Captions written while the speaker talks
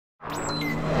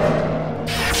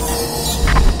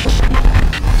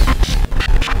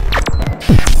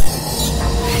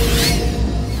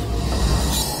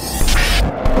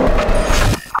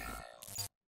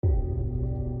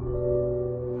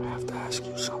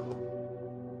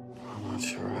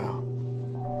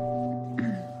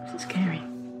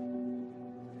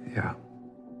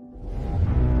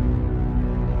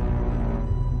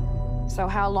So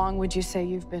how long would you say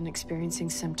you've been experiencing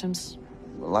symptoms?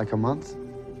 Like a month.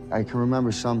 I can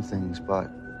remember some things, but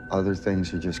other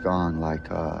things are just gone, like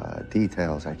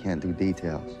details. I can't do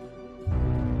details.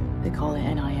 They call it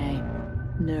NIA,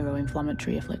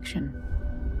 neuroinflammatory affliction,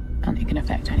 and it can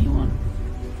affect anyone.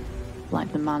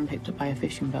 Like the man picked up by a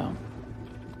fishing boat.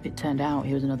 It turned out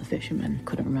he was another fisherman,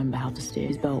 couldn't remember how to steer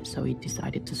his boat, so he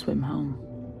decided to swim home.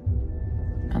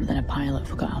 And then a pilot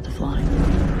forgot how to fly.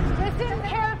 Listen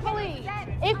carefully.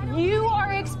 If you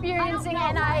are experiencing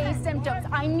NIA symptoms,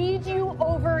 I need you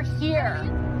over here.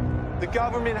 The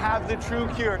government have the true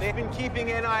cure. They've been keeping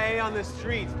NIA on the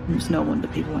streets. It's no wonder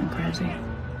people went crazy.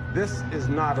 This is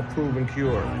not a proven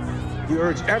cure. We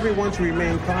urge everyone to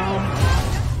remain calm.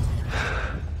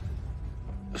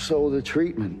 So the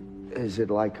treatment, is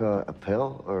it like a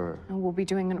pill or? We'll be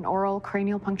doing an oral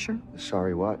cranial puncture.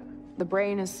 Sorry, what? The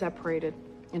brain is separated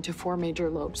into 4 major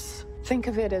lobes. Think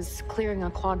of it as clearing a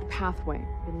clogged pathway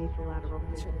beneath the lateral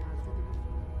vision.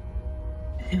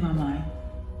 Who am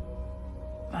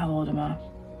I? How old am I?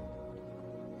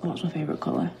 What's my favorite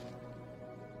color?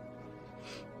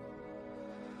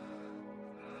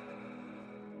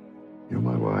 You're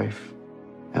my wife,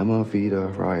 Emma Vida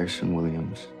Ryerson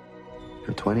Williams.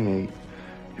 You're 28.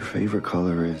 Your favorite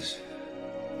color is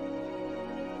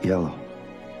yellow.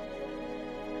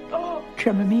 Oh, do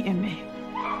you remember meeting me?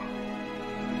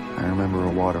 I remember a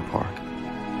water park.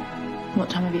 What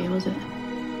time of year was it?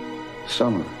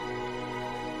 Summer.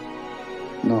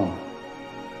 No.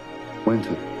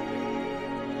 Winter.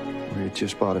 We had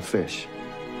just bought a fish.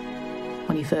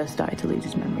 When he first started to lose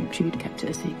his memory, Jude kept it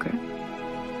a secret.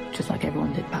 Just like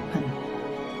everyone did back then.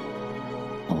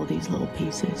 All these little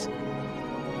pieces.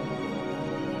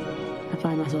 I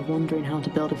find myself wondering how to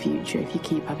build a future if you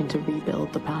keep having to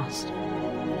rebuild the past.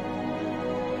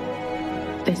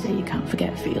 They say you can't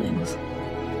forget feelings.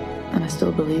 And I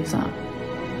still believe that.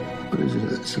 What is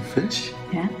it? It's a fish?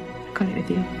 Yeah? I got it with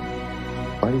you.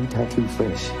 Why do you tattoo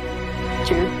fish?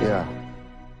 Jude? Yeah.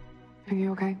 Are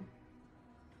you okay?